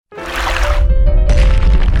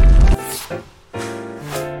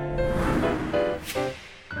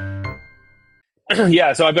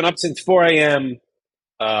Yeah, so I've been up since 4 a.m.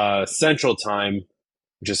 Central Time,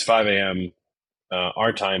 which is 5 a.m.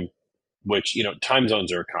 Our time, which, time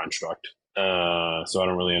zones are a construct. So I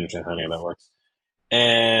don't really understand how any of that works.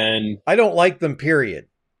 And I don't like them, period.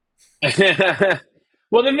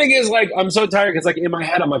 well, the thing is, like, I'm so tired because, like, in my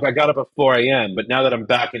head, I'm like, I got up at 4 a.m. But now that I'm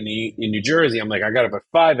back in New Jersey, I'm like, I got up at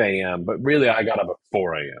 5 a.m. But really, I got up at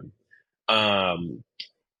 4 a.m.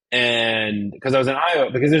 And because I was in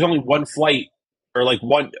Iowa, because there's only one flight or like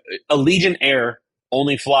one Allegiant Air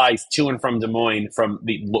only flies to and from Des Moines from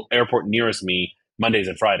the airport nearest me Mondays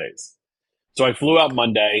and Fridays. So I flew out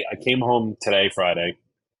Monday. I came home today, Friday,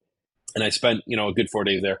 and I spent a good 4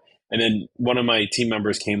 days there. And then one of my team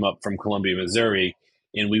members came up from Columbia, Missouri,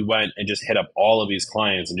 and we went and just hit up all of these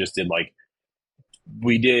clients and just did like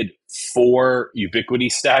we did 4 Ubiquity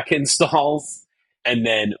stack installs, and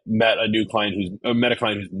then met a client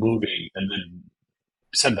who's moving, and then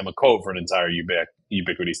sent them a quote for an entire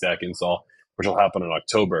Ubiquity stack install, which will happen in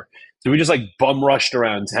October. So we just like bum rushed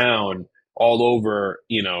around town all over,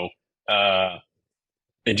 and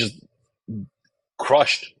just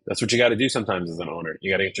crushed. That's what you got to do sometimes as an owner.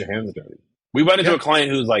 You got to get your hands dirty. We went into Yeah. a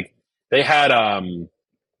client who's like, they had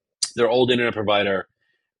their old internet provider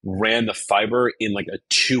ran the fiber in like a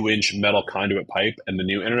 2-inch metal conduit pipe, and the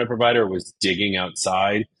new internet provider was digging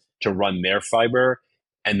outside to run their fiber,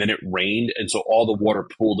 and then it rained, and so all the water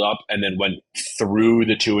pooled up and then went through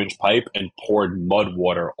the 2-inch pipe and poured mud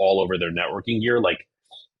water all over their networking gear like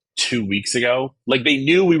 2 weeks ago. Like, they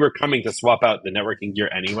knew we were coming to swap out the networking gear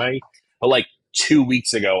anyway, but like 2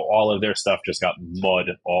 weeks ago, all of their stuff just got mud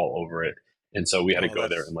all over it, and so we had to Oh, go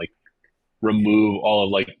there that's and like remove all of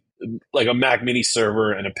like a Mac Mini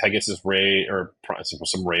server and a Pegasus RAID or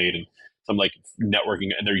some RAID and some like networking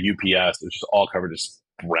and their UPS. It's just all covered in just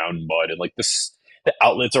brown mud, and like the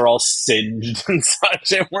outlets are all singed and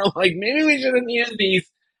such. And we're like, maybe we shouldn't use these.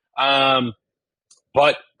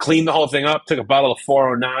 But cleaned the whole thing up. Took a bottle of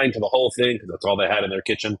 409 to the whole thing because that's all they had in their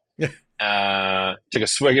kitchen. Took a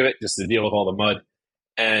swig of it just to deal with all the mud,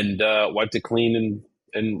 and wiped it clean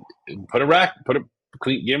and put a rack, put it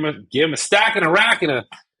clean, give him a stack and a rack and a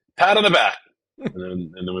pat on the back,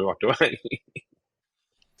 and then we walked away.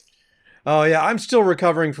 Oh yeah, I'm still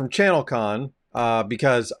recovering from ChannelCon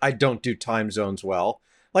because I don't do time zones well.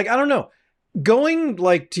 Like I don't know, going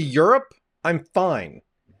like to Europe, I'm fine,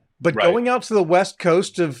 but Right, going out to the west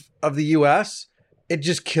coast of the U.S., it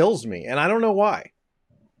just kills me, and I don't know why.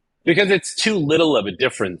 because it's too little of a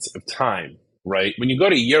difference of time. Right, when you go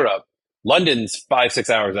to Europe, London's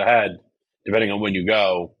 5-6 hours ahead, depending on when you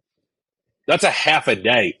go. That's a half a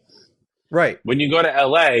day. Right. When you go to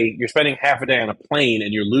LA, you're spending half a day on a plane,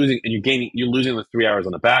 and you're losing the 3 hours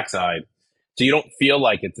on the backside. So you don't feel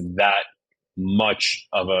like it's that much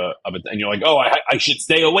and you're like, oh, I should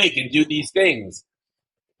stay awake and do these things.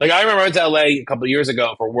 Like, I remember I went to LA a couple of years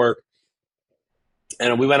ago for work,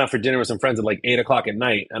 and we went out for dinner with some friends at like 8 o'clock at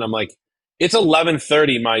night, and I'm like, it's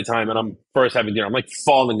 11:30 my time, and I'm first having dinner. I'm like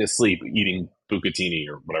falling asleep eating bucatini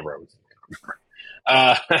or whatever I was.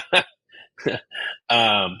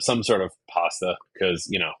 Some sort of pasta because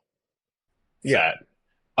Yeah.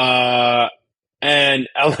 fat. And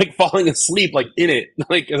I'm like falling asleep like in it,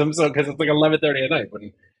 like because it's like 11:30 at night. When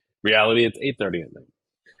in reality, it's 8:30 at night.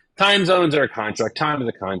 Time zones are a construct. Time is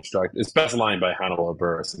a construct. It's best line by Hannibal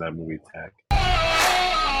Buress in that movie Tech.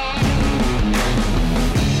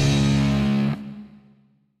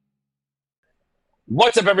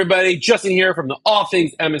 What's up, everybody? Justin here from the All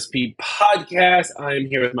Things MSP podcast. I'm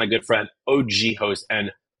here with my good friend, OG host,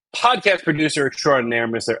 and podcast producer extraordinaire,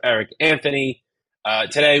 Mr. Eric Anthony.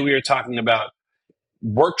 Today, we are talking about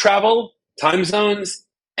work travel, time zones,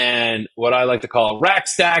 and what I like to call rack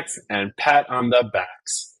stacks and pat on the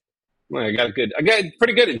backs. Well, I got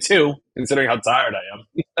pretty good in 2, considering how tired I am.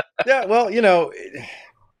 Yeah. Well,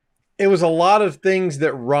 it was a lot of things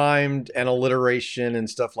that rhymed and alliteration and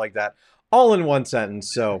stuff like that, all in one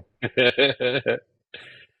sentence. So We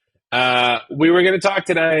were going to talk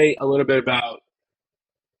today a little bit about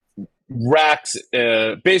racks,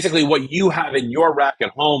 basically what you have in your rack at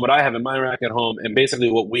home, what I have in my rack at home, and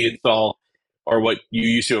basically what we install or what you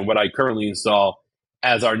used to and what I currently install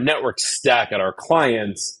as our network stack at our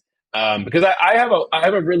clients. Because I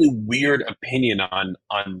have a really weird opinion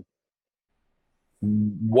on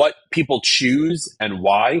what people choose and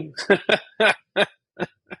why.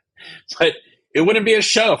 But it wouldn't be a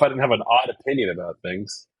show if I didn't have an odd opinion about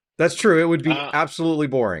things. that's true. It would be Uh, absolutely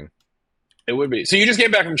boring. it would be. So you just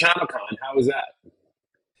came back from ChannelCon. How was that?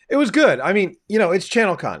 It was good. I mean, it's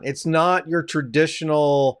ChannelCon. It's not your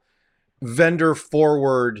traditional vendor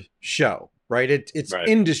forward show, right? It's Right.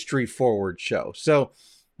 industry forward show. So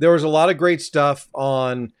there was a lot of great stuff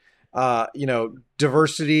on,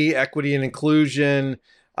 diversity, equity, and inclusion,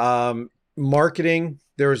 marketing.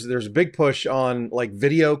 There's a big push on like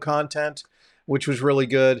video content, which was really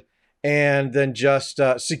good, and then just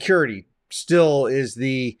security still is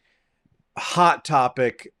the hot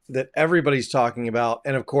topic that everybody's talking about.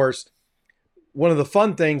 And of course, one of the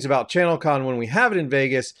fun things about ChannelCon when we have it in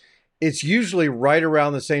Vegas, it's usually right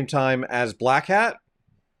around the same time as Black Hat,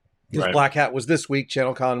 because Right. Black Hat was this week,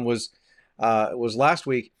 ChannelCon was last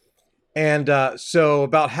week, and so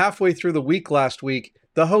about halfway through the week last week,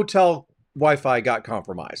 the hotel Wi-Fi got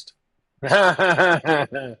compromised. Well,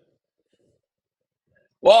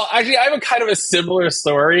 actually, I have a kind of a similar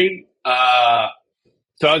story.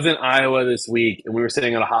 So I was in Iowa this week, and we were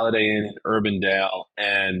staying at a Holiday Inn in Urbandale,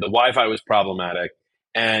 and the Wi-Fi was problematic.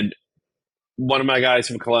 And one of my guys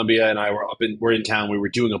from Columbia and I we're in town. We were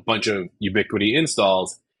doing a bunch of Ubiquity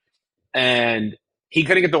installs, and he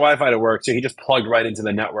couldn't get the Wi-Fi to work, so he just plugged right into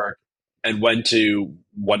the network and went to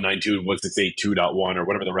 192.168.2.1 or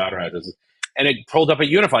whatever the router address is, and it pulled up a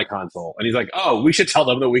Unify console. And he's like, "Oh, we should tell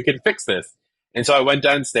them that we can fix this." And so I went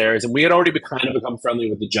downstairs, and we had already kind of become friendly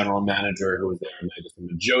with the general manager who was there, and I just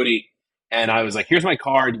named Jody. And I was like, "Here's my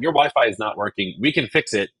card. Your Wi-Fi is not working. We can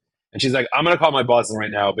fix it." And she's like, "I'm going to call my bosses right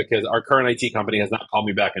now because our current IT company has not called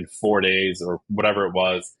me back in 4 days or whatever it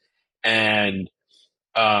was." And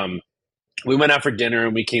we went out for dinner,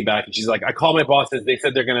 and we came back, and she's like, "I called my bosses. They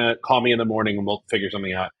said they're going to call me in the morning, and we'll figure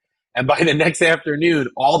something out." And by the next afternoon,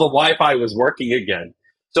 all the Wi-Fi was working again.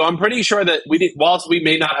 So I'm pretty sure that whilst we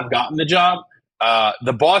may not have gotten the job,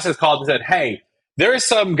 the boss has called and said, "Hey, there are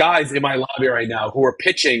some guys in my lobby right now who are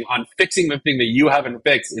pitching on fixing the thing that you haven't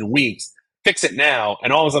fixed in weeks. Fix it now."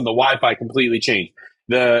 And all of a sudden, the Wi-Fi completely changed.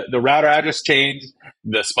 The router address changed.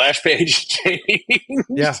 The splash page changed.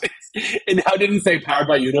 Yeah. It now didn't say powered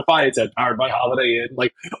by Unify. It said powered by Holiday Inn.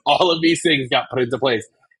 Like, all of these things got put into place.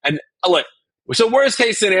 And look, so worst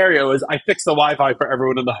case scenario is I fixed the Wi-Fi for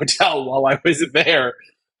everyone in the hotel while I was there.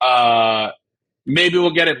 Maybe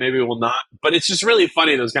we'll get it, maybe we'll not. But it's just really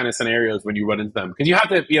funny, those kind of scenarios when you run into them, because you have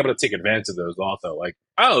to be able to take advantage of those also. Like,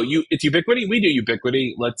 oh, it's Ubiquity, we do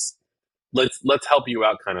Ubiquity. Let's help you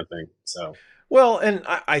out, kind of thing. So, Well, and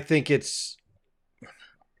I think it's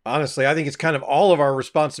honestly, I think it's kind of all of our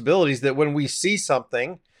responsibilities that when we see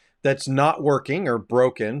something that's not working or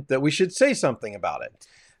broken, that we should say something about it.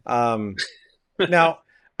 Now,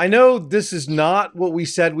 I know this is not what we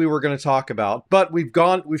said we were going to talk about, but we've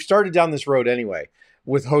started down this road anyway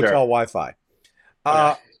with hotel sure. Wi-Fi.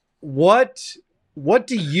 Okay. What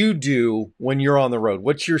do you do when you're on the road?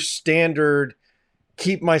 What's your standard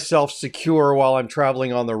keep myself secure while I'm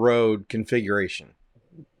traveling on the road configuration?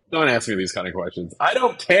 Don't ask me these kind of questions. I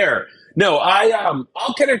don't care. No,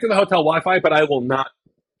 I'll connect to the hotel Wi-Fi, but I will not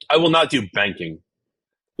do banking.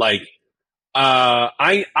 Like,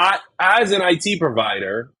 I as an IT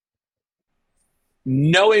provider,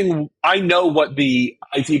 I know what the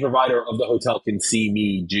IT provider of the hotel can see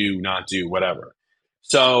me do, not do, whatever.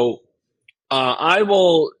 So I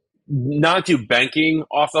will not do banking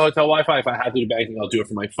off the hotel Wi-Fi. If I have to do banking, I'll do it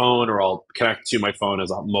from my phone, or I'll connect to my phone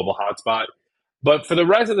as a mobile hotspot. But for the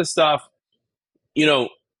rest of the stuff, you know,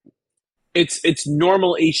 it's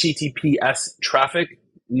normal HTTPS traffic,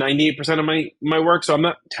 98% of my work, so I'm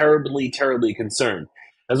not terribly concerned.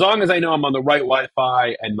 As long as I know I'm on the right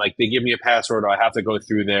Wi-Fi, and like they give me a password, or I have to go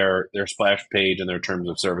through their splash page and their terms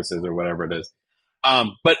of services or whatever it is.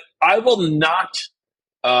 But I will not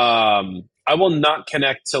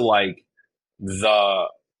connect to like the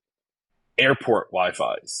airport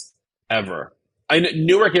Wi-Fi's ever.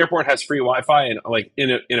 Newark Airport has free Wi-Fi, and like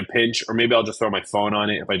in a pinch, or maybe I'll just throw my phone on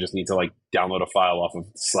it if I just need to like download a file off of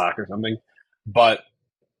Slack or something. But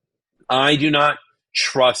I do not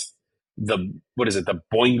trust the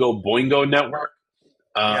Boingo network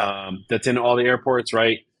that's in all the airports,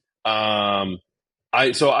 right? I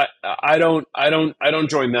don't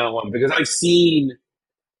join that one, because I've seen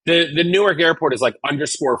the Newark Airport is like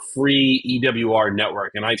 _free EWR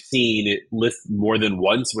network, and I've seen it list more than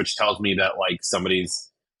once, which tells me that like somebody's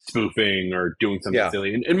spoofing or doing something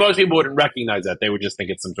silly. And most people wouldn't recognize that; they would just think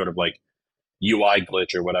it's some sort of like UI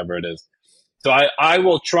glitch or whatever it is. So I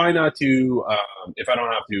will try not to, if I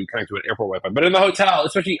don't have to, connect to an airport Wi-Fi. But in the hotel,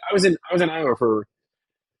 especially, I was in Iowa for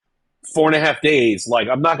 4.5 days. Like,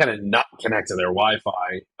 I'm not going to not connect to their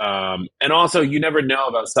Wi-Fi. And also, you never know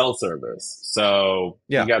about cell service, so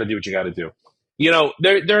you got to do what you got to do. You know,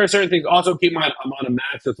 there are certain things. Also, keep in mind, I'm on a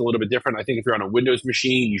Mac, so it's a little bit different. I think if you're on a Windows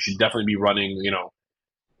machine, you should definitely be running, you know,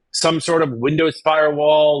 some sort of Windows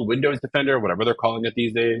firewall, Windows Defender, whatever they're calling it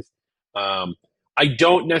these days. I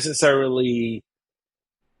don't necessarily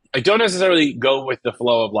I don't necessarily go with the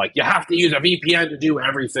flow of like you have to use a VPN to do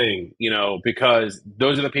everything, because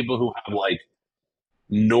those are the people who have like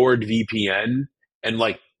NordVPN and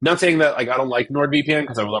like not saying that like I don't like NordVPN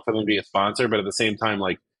because I would love for them to be a sponsor, but at the same time,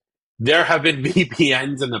 like there have been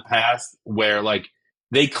VPNs in the past where like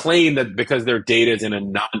they claim that because their data is in a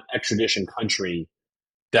non-extradition country,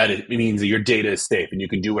 that it means that your data is safe and you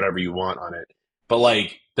can do whatever you want on it. But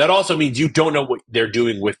like that also means you don't know what they're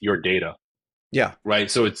doing with your data, Yeah. right?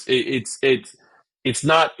 So it's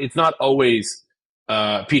not always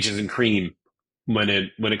peaches and cream when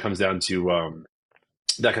it comes down to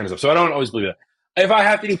that kind of stuff. So I don't always believe that. If I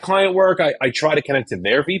have to do client work, I try to connect to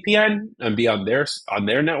their VPN and be on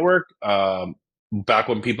their network. Back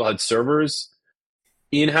when people had servers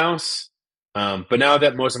in house, but now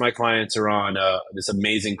that most of my clients are on this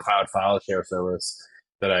amazing cloud file share service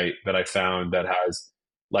that I found that has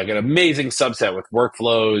like an amazing subset with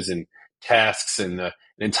workflows and tasks and an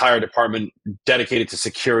entire department dedicated to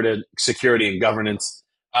security and governance.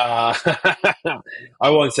 I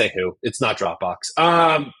won't say who. It's not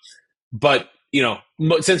Dropbox. But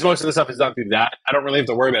since most of the stuff is done through that, I don't really have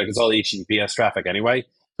to worry about it because all the HTTPS traffic anyway.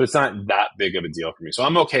 So it's not that big of a deal for me. So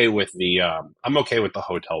I'm okay with the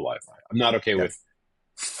hotel Wi-Fi. I'm not okay Yeah. with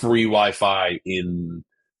free Wi-Fi in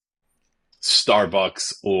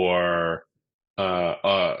Starbucks or uh,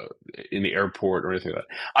 uh, in the airport or anything like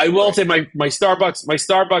that. I will Right. say my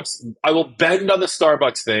Starbucks. I will bend on the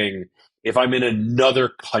Starbucks thing if I'm in another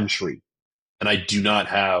country and I do not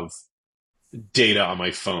have data on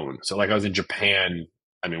my phone. So like I was in Japan.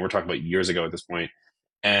 I mean, we're talking about years ago at this point,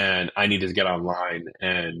 and I needed to get online.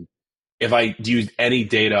 And if I used any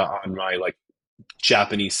data on my like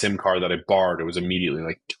Japanese SIM card that I borrowed, it was immediately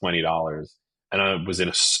like $20. And I was in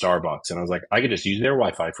a Starbucks, and I was like, I could just use their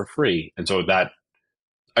Wi-Fi for free. And so that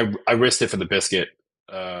I risked it for the biscuit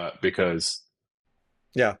because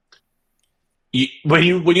Yeah. when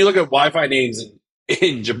you look at Wi-Fi names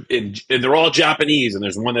and they're all Japanese, and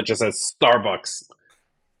there's one that just says Starbucks,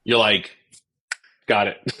 you're like, got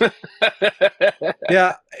it.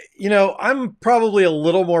 Yeah. I'm probably a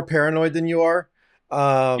little more paranoid than you are.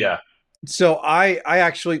 Um, Yeah. so I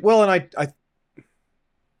actually, well, and I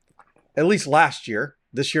at least last year,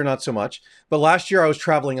 this year, not so much, but last year I was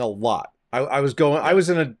traveling a lot. I Yeah. was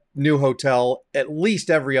in a new hotel at least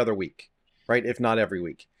every other week, right? If not every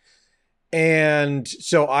week. And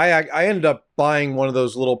so I ended up buying one of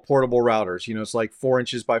those little portable routers. It's like 4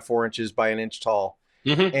 inches by 4 inches by an inch tall.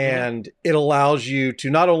 Hmm. And it allows you to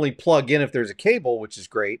not only plug in if there's a cable, which is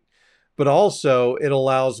great, but also it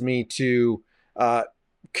allows me to uh,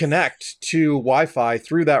 connect to Wi-Fi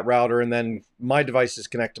through that router, and then my devices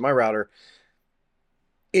connect to my router.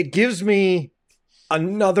 It gives me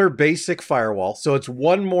another basic firewall, so it's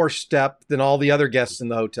one more step than all the other guests in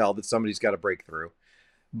the hotel that somebody's got to break through.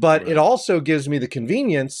 But it Right. also gives me the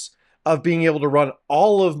convenience of being able to run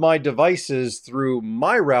all of my devices through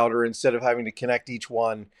my router instead of having to connect each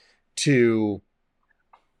one to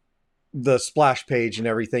the splash page and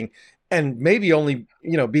everything, and maybe only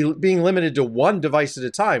being limited to one device at a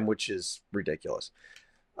time, which is ridiculous.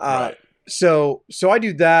 uh Right. so I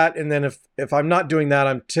do that, and then if I'm not doing that,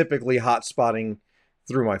 I'm typically hotspotting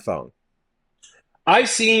through my phone. I've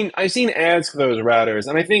seen ads for those routers,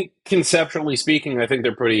 and I think conceptually speaking, I think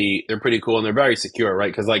they're pretty cool and they're very secure,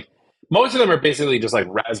 right? Because like most of them are basically just like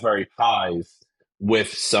Raspberry Pis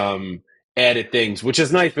with some added things, which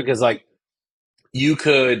is nice because like you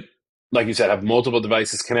could, like you said, have multiple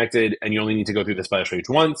devices connected, and you only need to go through the splash page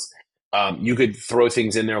once. You could throw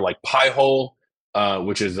things in there like Pi-hole,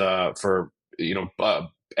 which is for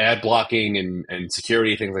ad blocking and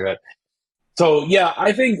security things like that. So yeah,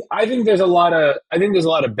 I think there's a lot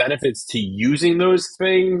of benefits to using those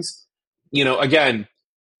things. Again,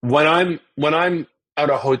 when I'm at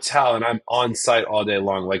a hotel and I'm on site all day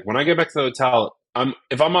long, like when I get back to the hotel,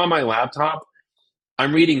 if I'm on my laptop,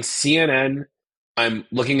 I'm reading CNN, I'm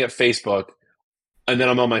looking at Facebook, and then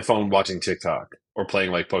I'm on my phone watching TikTok or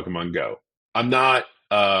playing like Pokemon Go. I'm not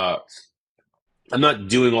uh I'm not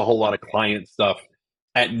doing a whole lot of client stuff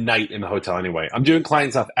at night in the hotel anyway. I'm doing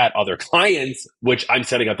client stuff at other clients, which I'm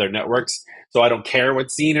setting up their networks. So I don't care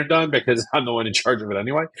what's seen or done because I'm the one in charge of it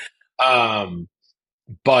anyway. Um,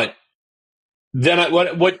 but then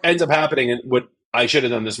what ends up happening and what I should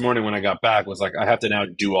have done this morning when I got back was like I have to now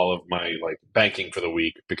do all of my like banking for the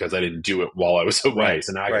week because I didn't do it while I was away. Right.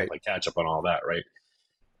 So now I got to Right. like catch up on all that, right?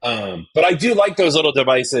 But I do like those little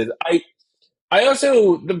devices. I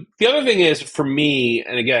also the other thing is for me,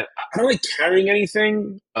 and again, I don't like carrying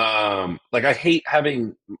anything. Like I hate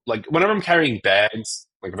having like whenever I'm carrying bags,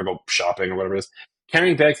 like if I go shopping or whatever it is,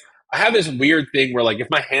 carrying bags. I have this weird thing where like if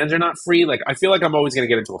my hands are not free, like I feel like I'm always gonna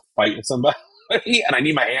get into a fight with somebody, and I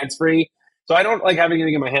need my hands free. So I don't like having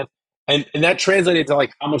anything in my hands, and that translated to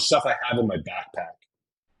like how much stuff I have in my backpack,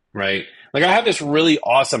 right? Like I have this really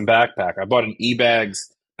awesome backpack. I bought an eBags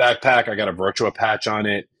backpack. I got a Virtua patch on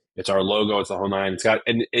it. It's our logo. It's the whole nine. It's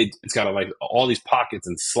got like all these pockets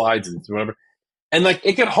and slides and whatever, and like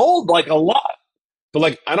it can hold like a lot. But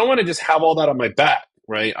like I don't want to just have all that on my back,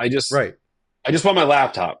 right? Right. I just want my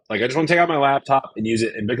laptop. Like I just want to take out my laptop and use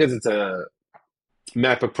it. And because it's a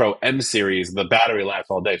MacBook Pro M series, the battery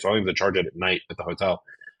lasts all day, so I don't have to charge it at night at the hotel.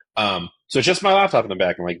 So it's just my laptop in the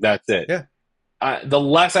back, and like that's it. Yeah. The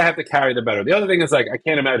less I have to carry, the better. The other thing is like I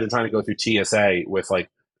can't imagine trying to go through TSA with like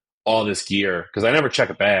all this gear because I never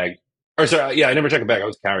check a bag. Or sorry, yeah, I never check a bag. I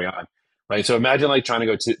always carry on, right? So imagine like trying to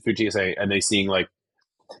go through TSA and they seeing like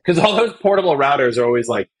because all those portable routers are always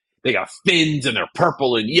like they got fins and they're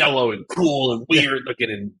purple and yellow and cool and Yeah. weird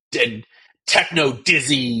looking and techno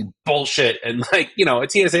dizzy bullshit. And like, you know, a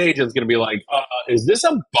TSA agent's gonna be like, is this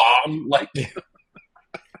a bomb? Like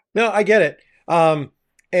No, I get it.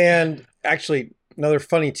 And actually, another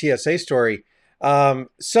funny TSA story.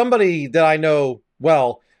 Somebody that I know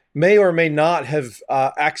well may or may not have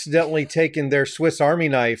accidentally taken their Swiss Army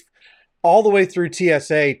knife all the way through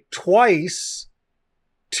TSA twice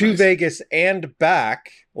to nice. Vegas and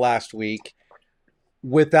back last week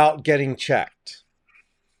without getting checked.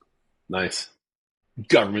 Nice.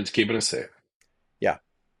 Government's keeping us safe. Yeah.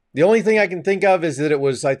 The only thing I can think of is that it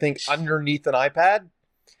was, I think, underneath an iPad.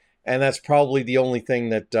 And that's probably the only thing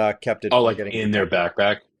that kept it Oh, from like getting in their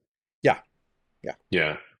backpack? Yeah.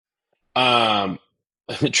 Yeah. Yeah.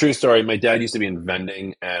 True story. My dad used to be in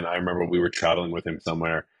vending, and I remember we were traveling with him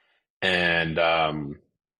somewhere, and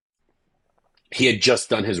he had just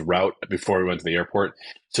done his route before we went to the airport.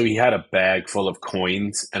 So he had a bag full of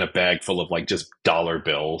coins and a bag full of like just dollar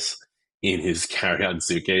bills in his carry-on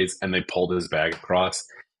suitcase, and they pulled his bag across,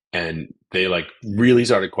 and they like really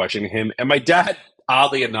started questioning him. And my dad,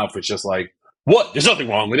 oddly enough, was just like, "What? There's nothing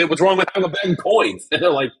wrong with it. What's wrong with having a bag of coins?" And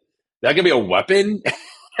they're like, "That could be a weapon."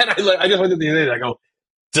 And I just looked at the other day and I go,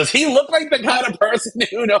 does he look like the kind of person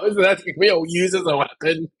who knows that that's going to be used as a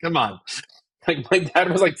weapon? Come on. Like, my dad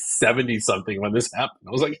was like 70 something when this happened.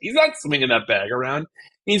 I was like, he's not swinging that bag around.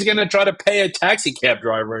 He's going to try to pay a taxi cab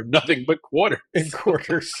driver nothing but quarters. in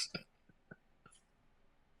quarters.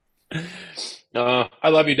 I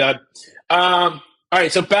love you, Dad. All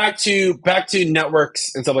right, so back to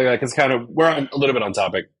networks and stuff like that, because kind of we're on a little bit on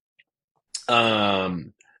topic.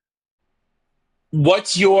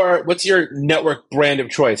 What's your network brand of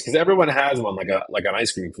choice? Because everyone has one, like an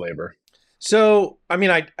ice cream flavor. So, I mean,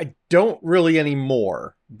 I don't really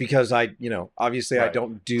anymore because obviously I Right.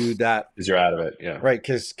 don't do that, Because you're out of it, yeah. right?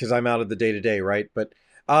 Because I'm out of the day to day, right? But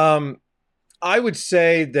I would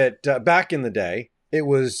say that back in the day, it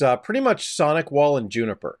was pretty much Sonic Wall and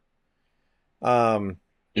Juniper.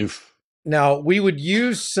 Oof. Now we would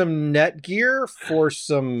use some Netgear for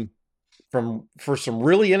some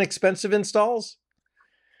really inexpensive installs.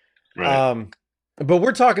 Right. But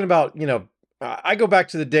we're talking about, I go back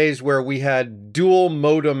to the days where we had dual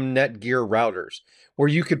modem Netgear routers where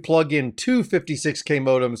you could plug in two 56K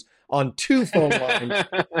modems on two phone lines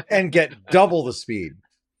and get double the speed.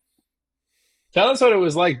 Tell us what it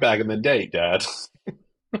was like back in the day, Dad.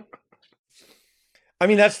 I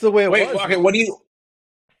mean, that's the way it Wait, was. okay, what do you?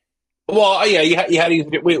 Well, yeah, you had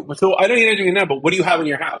to. Wait, so I don't need anything now. But what do you have in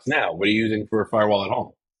your house now? What are you using for a firewall at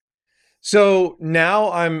home? So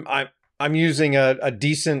now I'm using a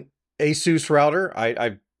decent ASUS router.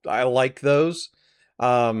 I like those.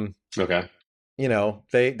 Okay.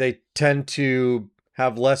 They tend to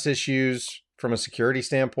have less issues from a security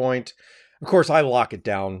standpoint. Of course, I lock it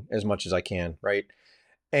down as much as I can, right?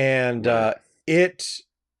 And Right.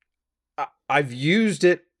 I've used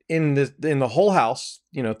it in the whole house,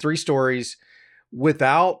 3 stories,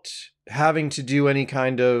 without having to do any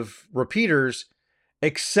kind of repeaters,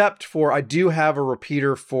 except for I do have a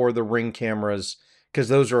repeater for the Ring cameras because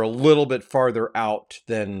those are a little bit farther out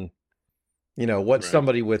than what Right.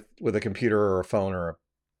 somebody with a computer or a phone or a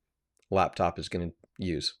laptop is going to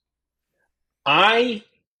use. I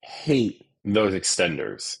hate those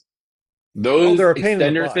extenders. Oh, Those they're a pain in the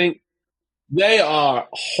extender butt. thing, they are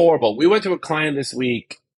horrible. We went to a client this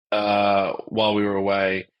week while we were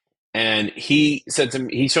away, and he said to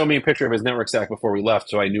me, he showed me a picture of his network stack before we left,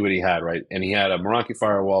 so I knew what he had, right? And he had a Meraki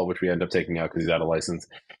firewall, which we ended up taking out because he's out of license,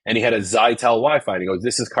 and he had a Zytel Wi-Fi. And he goes,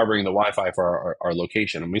 "This is covering the Wi-Fi for our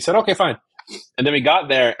location." And we said, "Okay, fine." And then we got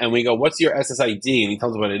there, and we go, "What's your SSID?" And he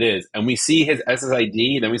tells us what it is, and we see his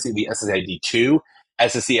SSID, then we see the SSID 2,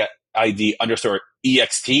 SSID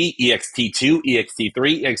EXT, EXT2,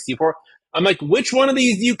 EXT3, EXT4. I'm like, which one of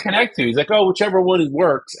these do you connect to? He's like, oh, whichever one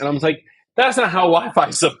works. And I'm like, that's not how Wi-Fi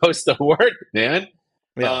is supposed to work, man.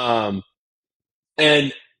 Yeah. Um,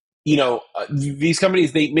 and these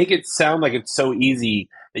companies, they make it sound like it's so easy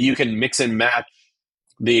that you can mix and match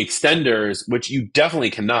the extenders, which you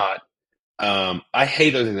definitely cannot. I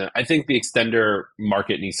hate those things. I think the extender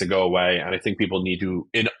market needs to go away, and I think people need to,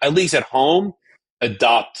 at least at home,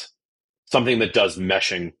 adopt something that does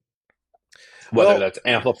meshing, whether Well, that's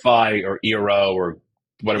Amplify or Eero or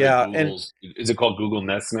whatever yeah, and Google's. Is it called Google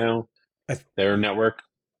Nest now? I th- Their network,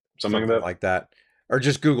 something like something that. like that, or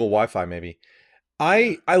just Google Wi-Fi maybe.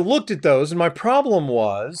 I looked at those, and my problem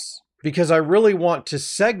was because I really want to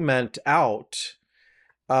segment out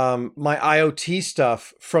my IoT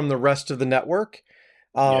stuff from the rest of the network.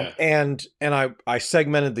 Yeah, And I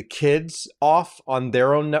segmented the kids off on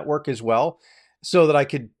their own network as well, so that I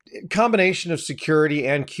could combination of security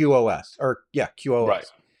and QoS or yeah right.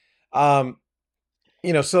 QoS. Um,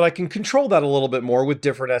 so that I can control that a little bit more with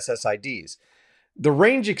different SSIDs. The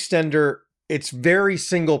range extender, it's very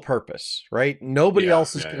single purpose, right? Nobody Yeah,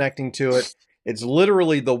 else is yeah, yeah. connecting to it. It's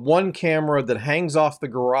literally the one camera that hangs off the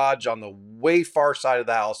garage on the way far side of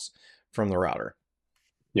the house from the router.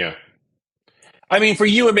 Yeah. I mean, for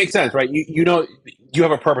you, it makes sense, right? You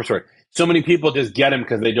have a purpose for it. So many people just get them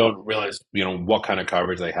because they don't realize, what kind of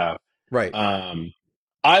coverage they have. Right. Um,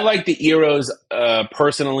 I like the Eros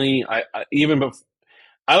personally. I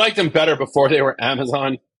liked them better before they were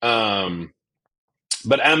Amazon.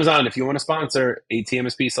 But Amazon, if you want to sponsor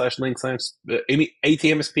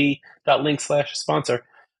ATMSP.link/sponsor.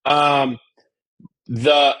 I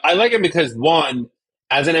like it because one,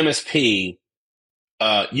 as an MSP,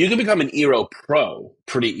 you can become an Eero Pro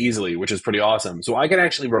pretty easily, which is pretty awesome. So I can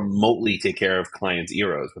actually remotely take care of clients'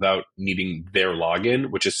 Eeros without needing their login,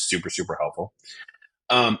 which is super, super helpful.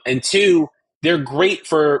 And two, they're great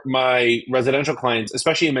for my residential clients,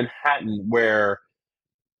 especially in Manhattan, where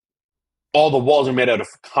all the walls are made out of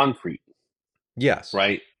concrete, Yes.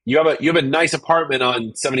 right? You have a nice apartment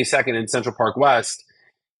on 72nd in Central Park West.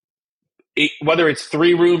 Whether it's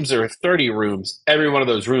 3 rooms or 30 rooms, every one of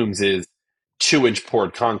those rooms is 2-inch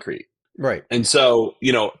poured concrete. Right. And so,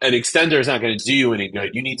 an extender is not going to do you any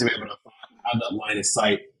good. You need to be able to have that line of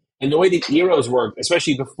sight. And the way the Eros work,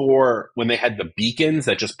 especially before when they had the beacons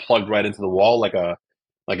that just plugged right into the wall, like a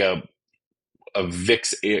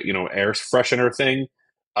Vicks, air freshener thing.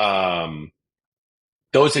 Um,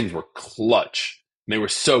 those things were clutch. They were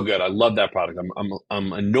so good. I love that product. I'm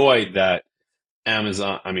annoyed that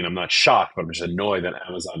Amazon. I mean, I'm not shocked, but I'm just annoyed that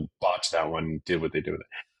Amazon botched that one and did what they did with it.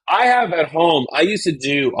 I have at home. I used to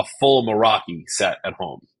do a full Meraki set at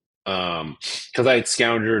home because I had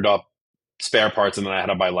scoundered up spare parts and then I had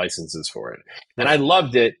to buy licenses for it, and I Right.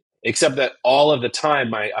 loved it. Except that all of the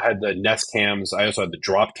time, I had the Nest cams. I also had the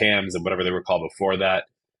drop cams and whatever they were called before that.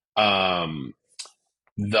 Um,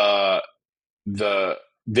 the the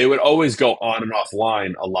they would always go on and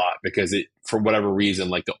offline a lot because for whatever reason,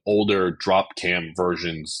 like the older drop cam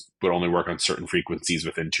versions would only work on certain frequencies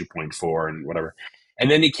within 2.4 and whatever. And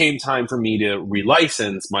then it came time for me to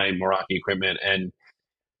relicense my Meraki equipment, and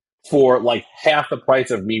for like half the price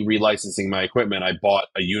of me relicensing my equipment, I bought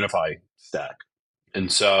a Unify stack.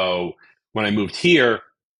 And so when I moved here,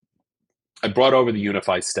 I brought over the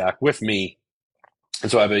Unify stack with me, and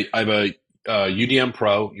so I have a UDM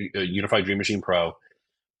Pro, a Unified Dream Machine Pro,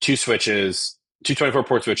 two switches, two 24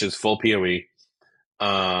 port switches, full PoE,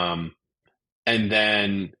 um, and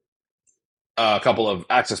then a couple of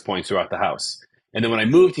access points throughout the house. And then when I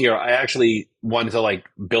moved here, I actually wanted to like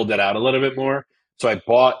build that out a little bit more. So I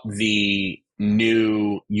bought the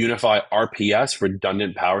new Unify RPS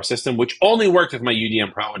redundant power system, which only works with my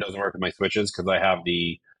UDM Pro. It doesn't work with my switches because I have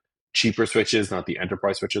the cheaper switches, not the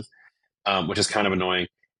enterprise switches, which is kind of annoying.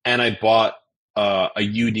 And I bought a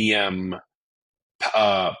UDM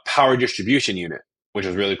power distribution unit, which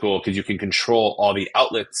is really cool because you can control all the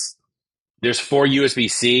outlets. There's 4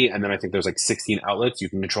 USB-C, and then I think there's like 16 outlets. You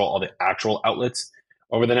can control all the actual outlets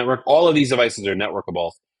over the network. All of these devices are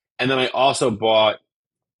networkable. And then I also bought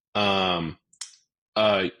um,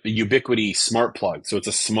 a Ubiquiti smart plug. So it's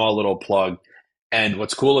a small little plug. And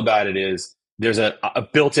what's cool about it is there's a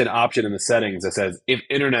built-in option in the settings that says if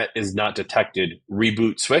internet is not detected,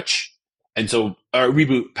 reboot switch. And so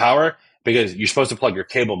reboot power, because you're supposed to plug your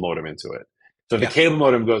cable modem into it. So if the Yeah. cable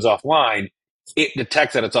modem goes offline, it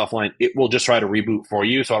detects that it's offline. It will just try to reboot for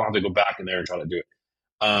you. So I don't have to go back in there and try to do it,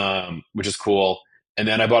 which is cool. And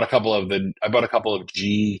then I bought a couple of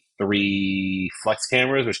G3 flex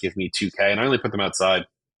cameras, which give me 2K, and I only put them outside,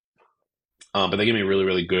 but they give me really,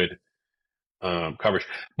 really good coverage.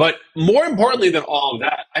 But more importantly than all of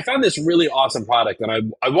that, I found this really awesome product,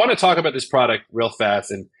 and I want to talk about this product real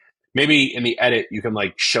fast, and maybe in the edit you can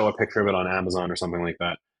like show a picture of it on Amazon or something like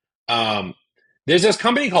that. Um, there's this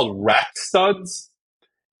company called Rack Studs,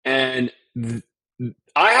 and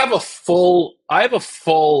I have a full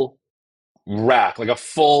rack, like a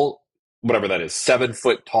full whatever that is, 7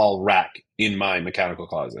 foot tall rack in my mechanical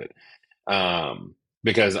closet,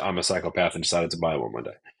 because I'm a psychopath and decided to buy one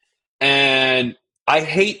day. And I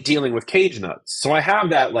hate dealing with cage nuts. So I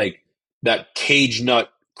have that cage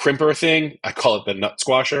nut crimper thing. I call it the nut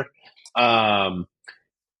squasher. Um,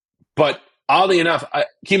 but oddly enough,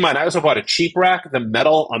 keep in mind, I also bought a cheap rack. The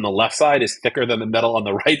metal on the left side is thicker than the metal on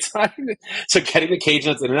the right side. So getting the cage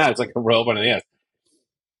nuts in and out, it's like a rope on the ass.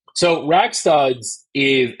 So rack studs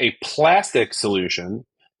is a plastic solution,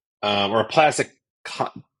 or a plastic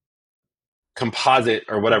composite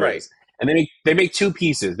or whatever it Right. is. And they make two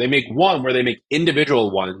pieces. They make one where they make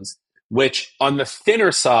individual ones, which on the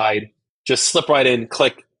thinner side just slip right in,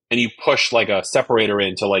 click, and you push like a separator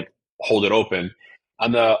in to like hold it open.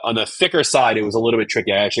 On the thicker side, it was a little bit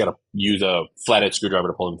tricky. I actually had to use a flathead screwdriver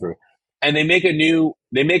to pull them through. And they make a new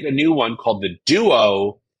one called the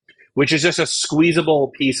Duo, which is just a squeezable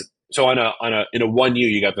piece. So in a 1U,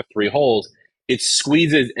 you got the three holes. It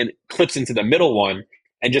squeezes and clips into the middle one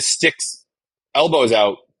and just sticks elbows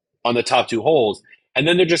out on the top two holes. And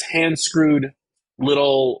then they're just hand screwed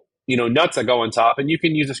little, nuts that go on top. And you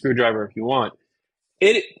can use a screwdriver if you want.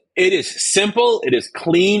 It it is simple. It is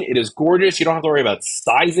clean. It is gorgeous. You don't have to worry about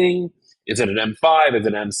sizing. Is it an M5? Is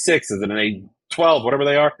it an M6? Is it an A12? Whatever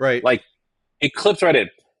they are. Right. Like, it clips right in.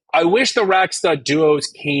 I wish the rack stud duos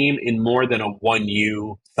came in more than a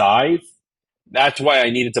 1U size. That's why I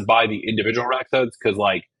needed to buy the individual rack studs, because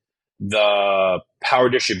like the power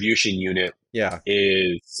distribution unit Yeah.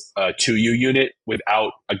 is a 2U unit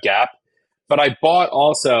without a gap. But I bought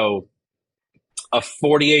also a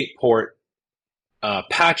 48 port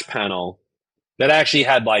patch panel that actually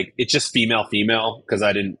had like, it's just female because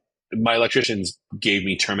my electricians gave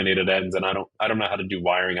me terminated ends, and I don't know how to do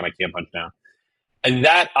wiring, and I can't punch down. And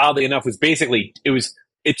that, oddly enough, was basically,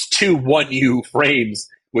 it's two 1U frames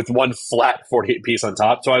with one flat 48 piece on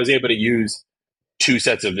top. So I was able to use two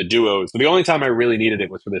sets of the duos. But the only time I really needed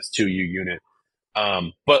it was for this 2U unit.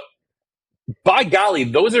 But by golly,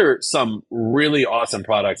 those are some really awesome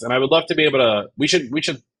products. And I would love to be able to, we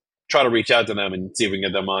should try to reach out to them and see if we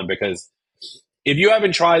can get them on, because if you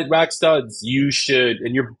haven't tried rack studs, you should,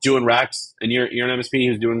 and you're doing racks, and you're an MSP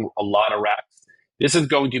who's doing a lot of racks, this is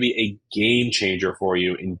going to be a game changer for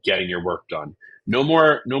you in getting your work done. No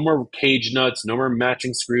more cage nuts, no more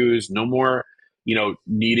matching screws, no more,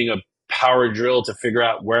 needing a power drill to figure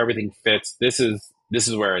out where everything fits. This is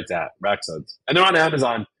where it's at, rack studs. And they're on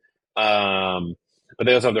Amazon. But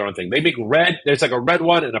they also have their own thing. They make red, there's like a red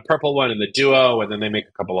one and a purple one in the duo, and then they make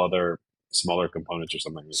a couple other smaller components or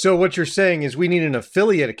something. So what you're saying is we need an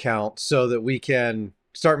affiliate account so that we can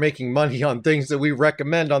start making money on things that we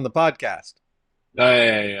recommend on the podcast.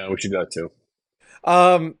 Yeah, we should do that too.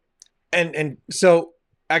 And so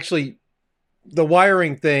actually the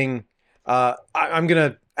wiring thing, I'm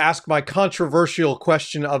going to ask my controversial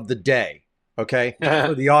question of the day. Okay.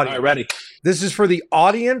 For the audience. All right, ready. This is for the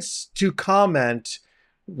audience to comment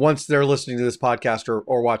once they're listening to this podcast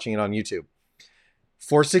or watching it on YouTube.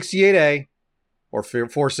 468A or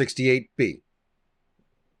 468B?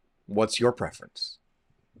 What's your preference?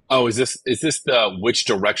 Oh, is this the which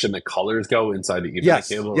direction the colors go inside the Ethernet yes,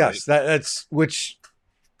 cable? Yes, right? That's which.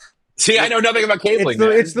 See, I know nothing about cabling.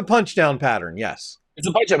 It's the punch down pattern. Yes, it's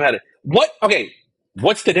a punch down pattern. What? Okay,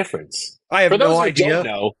 what's the difference? I have no idea. Don't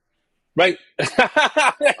know, right?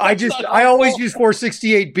 I always use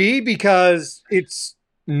 468B because it's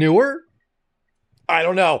newer. I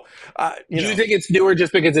don't know. You think it's newer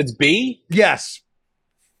just because it's B? Yes.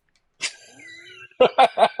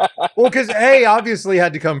 Well, because A obviously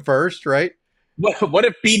had to come first, right? What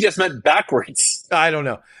if B just meant backwards? I don't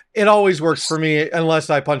know. It always works for me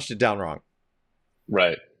unless I punched it down wrong.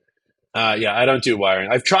 Right. Yeah, I don't do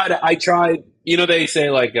wiring. I tried. They say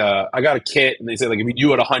like, I got a kit, and they say like, if you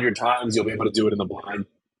do it 100 times, you'll be able to do it in the blind.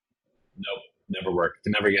 Nope, never worked.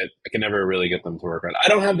 I can never really get them to work right. I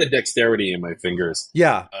don't have the dexterity in my fingers.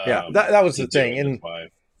 Yeah. That was the thing.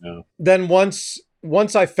 And then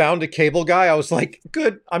once I found a cable guy, I was like,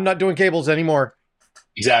 good, I'm not doing cables anymore.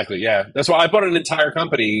 Exactly. Yeah. That's why I bought an entire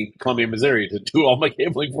company, Columbia, Missouri, to do all my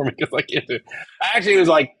cabling for me, because I can't do it. I actually was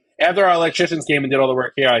like, after our electricians came and did all the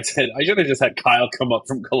work here, I said, I should have just had Kyle come up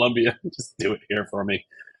from Columbia and just do it here for me.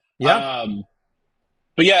 Yeah.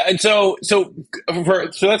 But yeah. And so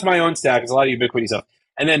that's my own stack. It's a lot of Ubiquiti stuff.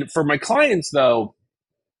 And then for my clients though,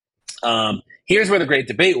 Here's where the great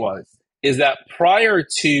debate was: is that prior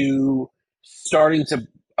to starting to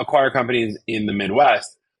acquire companies in the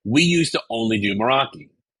Midwest, we used to only do Meraki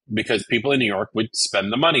because people in New York would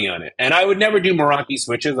spend the money on it, and I would never do Meraki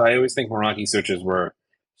switches. I always think Meraki switches were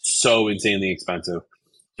so insanely expensive.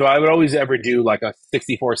 So I would always ever do like a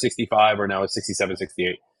 64, 65, or now a 67,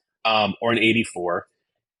 68, or an 84,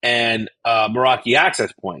 and Meraki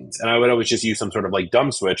access points. And I would always just use some sort of like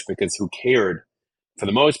dumb switch because who cared for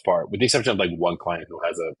the most part, with the exception of like one client who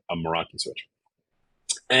has a Meraki switch.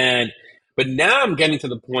 But now I'm getting to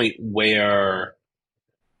the point where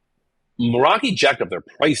Meraki jacked up their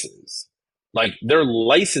prices. Like their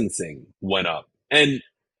licensing went up. And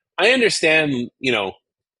I understand,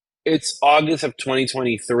 it's August of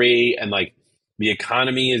 2023 and like the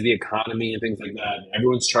economy is the economy and things like that.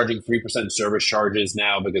 Everyone's charging 3% service charges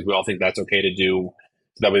now because we all think that's okay to do.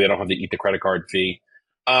 So that way they don't have to eat the credit card fee.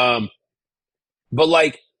 But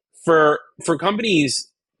like for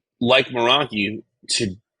companies like Meraki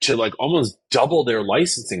to like almost double their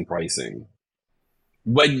licensing pricing,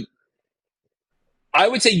 when I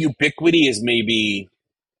would say Ubiquity is maybe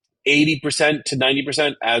 80% to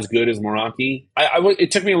 90% as good as Meraki.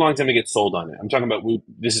 It took me a long time to get sold on it. I'm talking about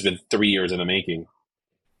this has been 3 years in the making.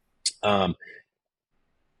 And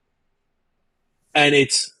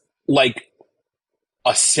it's like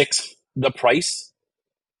a sixth the price.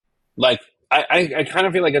 Like I kind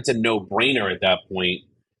of feel like it's a no-brainer at that point.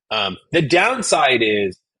 The downside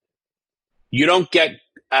is you don't get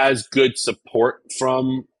as good support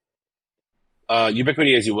from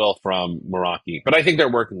Ubiquity as you will from Meraki, but I think they're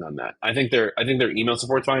working on that. I think their email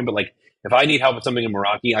support's fine, but like if I need help with something in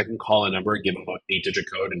Meraki, I can call a number, give them an 8-digit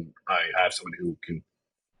code, and I have someone who can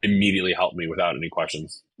immediately help me without any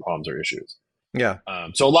questions, problems, or issues. Yeah.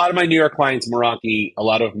 So a lot of my New York clients, Meraki. A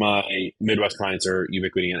lot of my Midwest clients are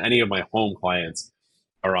Ubiquity, and any of my home clients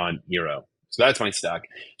are on Eero. So that's my stack.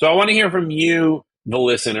 So I want to hear from you, the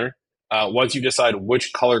listener, once you decide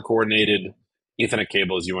which color coordinated Ethernet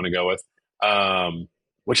cables you want to go with.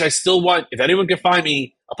 Which I still want. If anyone can find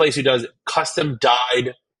me a place who does custom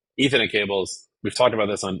dyed Ethernet cables, we've talked about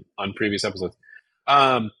this on previous episodes.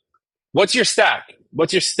 What's your stack?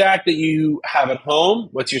 What's your stack that you have at home?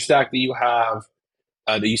 What's your stack that you have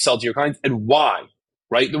that you sell to your clients, and why?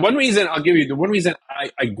 Right. The one reason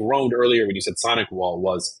I groaned earlier when you said Sonic Wall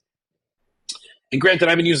was, and granted,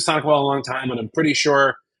 I've been using Sonic Wall a long time, and I'm pretty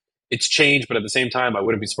sure it's changed, but at the same time, I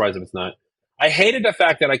wouldn't be surprised if it's not. I hated the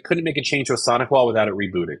fact that I couldn't make a change to a Sonic Wall without it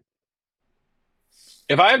rebooting.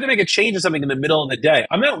 If I have to make a change to something in the middle of the day,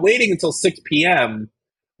 I'm not waiting until 6 p.m.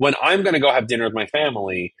 when I'm going to go have dinner with my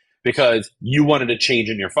family because you wanted to change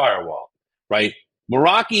in your firewall, right?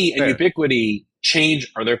 Meraki and Ubiquity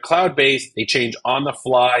they're cloud-based, they change on the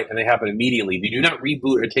fly, and they happen immediately. They do not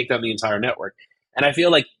reboot or take down the entire network. And I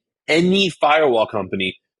feel like any firewall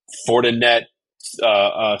company, Fortinet,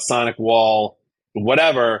 Sonic Wall,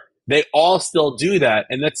 whatever, they all still do that.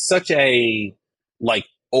 And that's such a like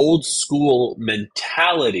old school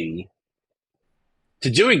mentality to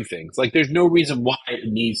doing things. Like there's no reason why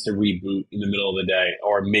it needs to reboot in the middle of the day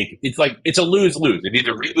or it's a lose-lose. It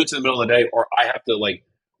either reboots in the middle of the day or I have to like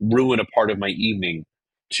ruin a part of my evening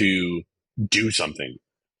to do something,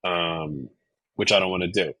 which I don't want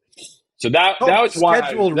to do. So that's why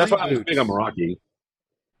I was big on Meraki.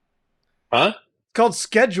 Huh? It's called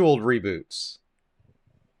scheduled reboots.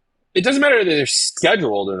 It doesn't matter if they're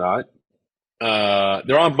scheduled or not.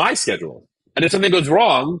 They're on my schedule. And if something goes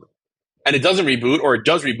wrong and it doesn't reboot or it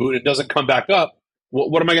does reboot and it doesn't come back up,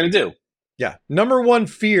 what am I going to do? Yeah. Number one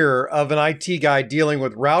fear of an IT guy dealing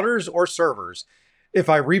with routers or servers. If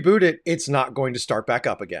I reboot it, it's not going to start back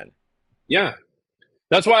up again. Yeah.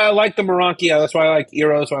 That's why I like the Meraki. That's why I like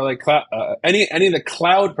Eero. That's why I like any of the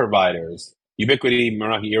cloud providers, Ubiquity,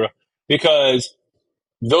 Meraki, Eero, because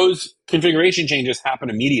those configuration changes happen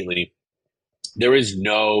immediately. There is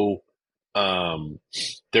no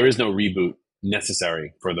reboot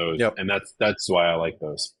necessary for those, yep. And that's why I like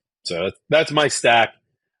those. So that's my stack,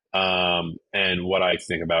 and what I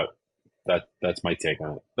think about that. That's my take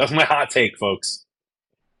on it. That's my hot take, folks.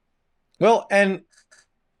 Well, and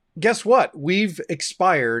guess what? We've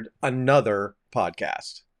expired another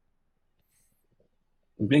podcast.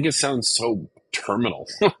 I think it sounds so terminal.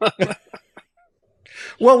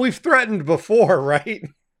 Well, we've threatened before, right?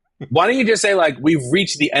 Why don't you just say, like, we've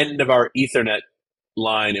reached the end of our Ethernet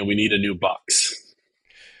line and we need a new box?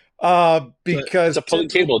 Because it's a pulling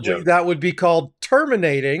cable joke. That would be called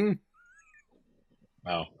terminating.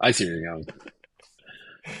 Oh, I see where you're going.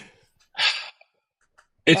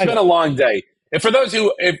 It's been a long day. And for those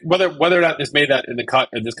who, whether or not this made that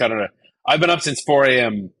in this cut or not, I've been up since 4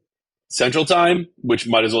 a.m. Central Time, which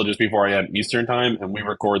might as well just be 4 a.m. Eastern Time, and we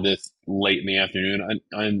record this late in the afternoon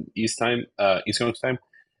on East Coast time,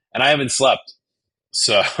 and I haven't slept.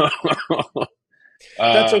 So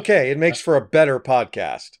That's uh, okay. It makes for a better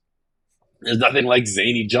podcast. there's nothing like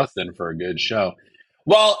zany Justin for a good show.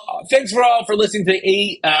 Well, thanks for all for listening to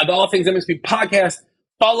the All Things MSP podcast.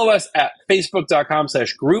 Follow us at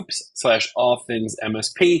facebook.com/groups/all things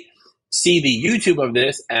MSP. See the YouTube of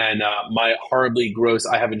this and my horribly gross,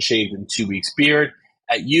 I haven't shaved in 2 weeks beard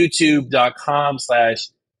at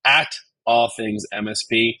youtube.com/at all things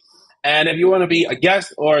MSP. And if you want to be a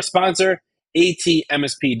guest or a sponsor,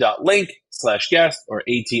 atmsp.link/guest or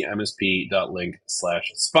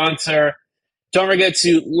atmsp.link/sponsor. Don't forget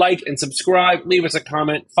to like and subscribe. Leave us a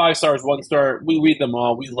comment. 5 stars, 1 star. We read them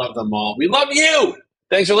all. We love them all. We love you.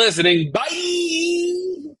 Thanks for listening. Bye.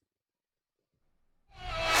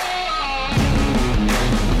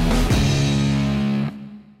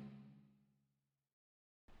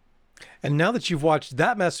 And now that you've watched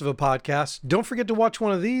that mess of a podcast, don't forget to watch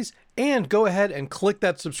one of these and go ahead and click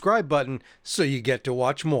that subscribe button so you get to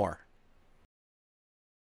watch more.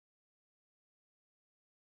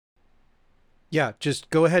 Yeah, just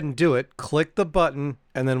go ahead and do it. Click the button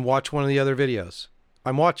and then watch one of the other videos.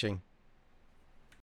 I'm watching.